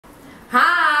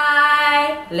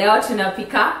Leo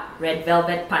Tunapika, Red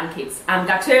Velvet Pancakes. I'm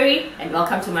Kwaheri and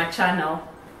welcome to my channel.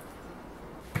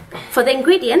 For the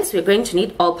ingredients, we're going to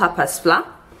need all-purpose flour,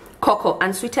 cocoa,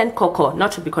 unsweetened cocoa,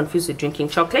 not to be confused with drinking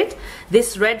chocolate.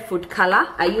 This red food color,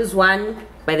 I use one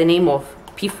by the name of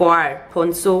P4R,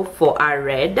 Ponso 4R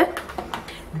Red.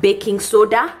 Baking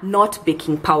soda, not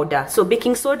baking powder. So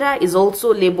baking soda is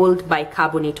also labeled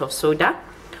bicarbonate of soda.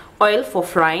 Oil for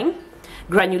frying,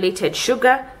 granulated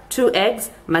sugar, 2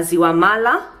 eggs, maziwa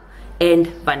mala, and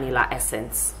vanilla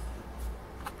essence.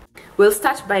 We'll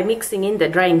start by mixing in the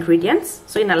dry ingredients.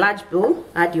 So in a large bowl,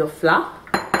 add your flour,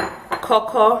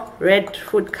 cocoa, red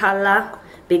food color,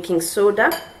 baking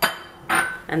soda,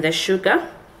 and the sugar.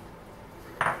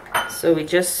 So we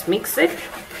just mix it.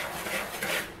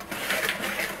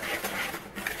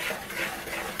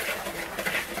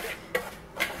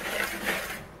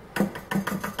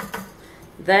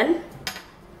 Then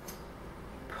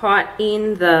pour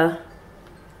in the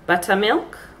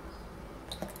buttermilk.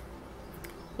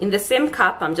 In the same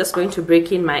cup, I'm just going to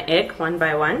break in my egg one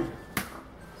by one.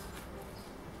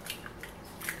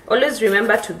 Always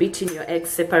remember to beat in your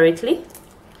eggs separately.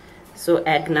 So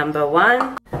egg number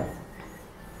 1,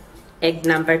 egg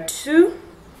number 2,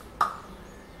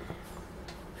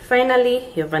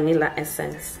 finally your vanilla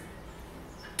essence.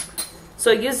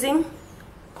 So using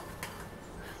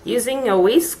a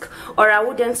whisk or a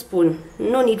wooden spoon,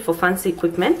 no need for fancy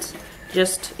equipment,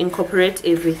 just incorporate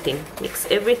everything, mix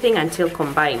everything until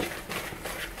combined.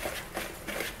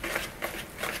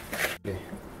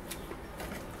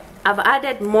 I've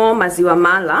added more maziwa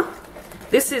mala.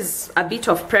 This is a bit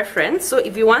of preference, so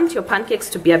if you want your pancakes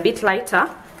to be a bit lighter,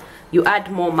 you add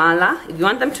more mala. If you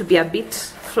want them to be a bit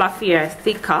fluffier,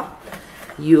 thicker,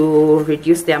 you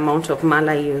reduce the amount of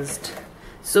mala used.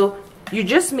 So you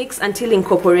just mix until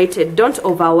incorporated. Don't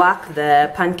overwork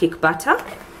the pancake batter.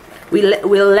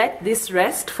 We'll let this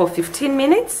rest for 15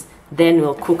 minutes, then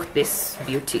we'll cook these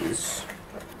beauties.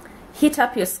 Heat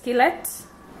up your skillet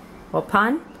or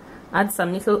pan, add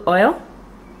some little oil.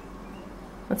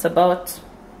 That's about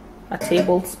a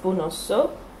tablespoon or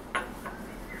so.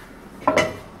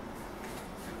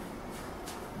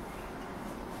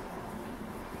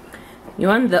 You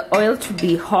want the oil to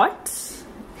be hot,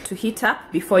 to heat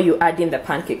up before you add in the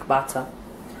pancake batter.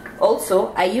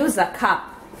 Also, I use a cup.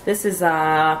 This is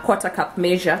a 1/4 cup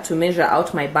measure to measure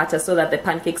out my batter so that the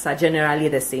pancakes are generally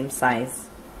the same size.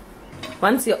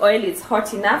 Once your oil is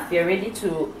hot enough, we're ready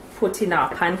to put in our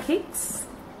pancakes,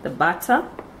 the batter.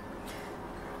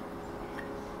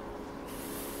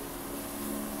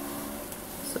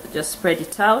 So just spread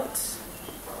it out.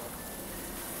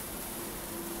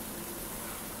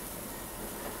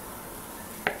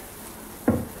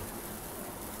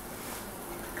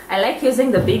 I like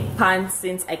using the big pan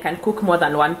since I can cook more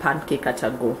than one pancake at a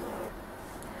go.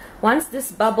 Once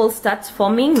this bubble starts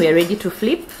forming, we're ready to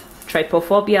flip.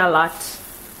 Trypophobia alert.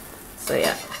 So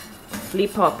yeah,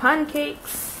 flip our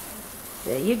pancakes.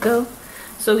 There you go.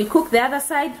 So we cook the other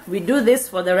side. We do this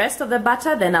for the rest of the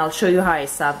batter, then I'll show you how I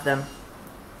serve them.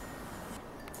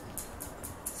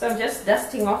 So I'm just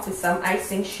dusting off with some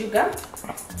icing sugar.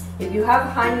 If you have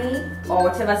honey or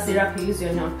whatever syrup you use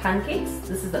on your pancakes,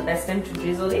 this is the best time to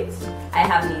drizzle it. I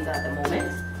have neither at the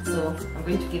moment, so I'm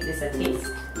going to give this a taste.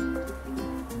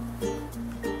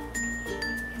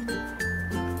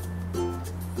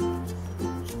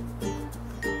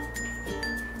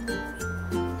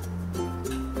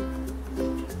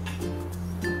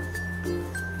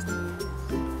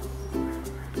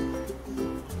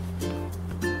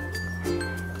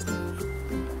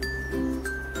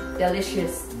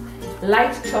 Delicious.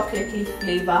 Light chocolatey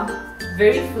flavor,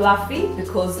 very fluffy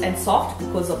and soft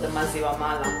because of the maziwa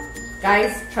mala.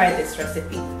 Guys, try this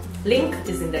recipe. Link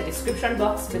is in the description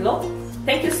box below.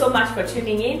 Thank you so much for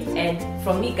tuning in, and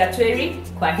from me, Kwaheri,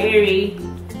 Kwaheri.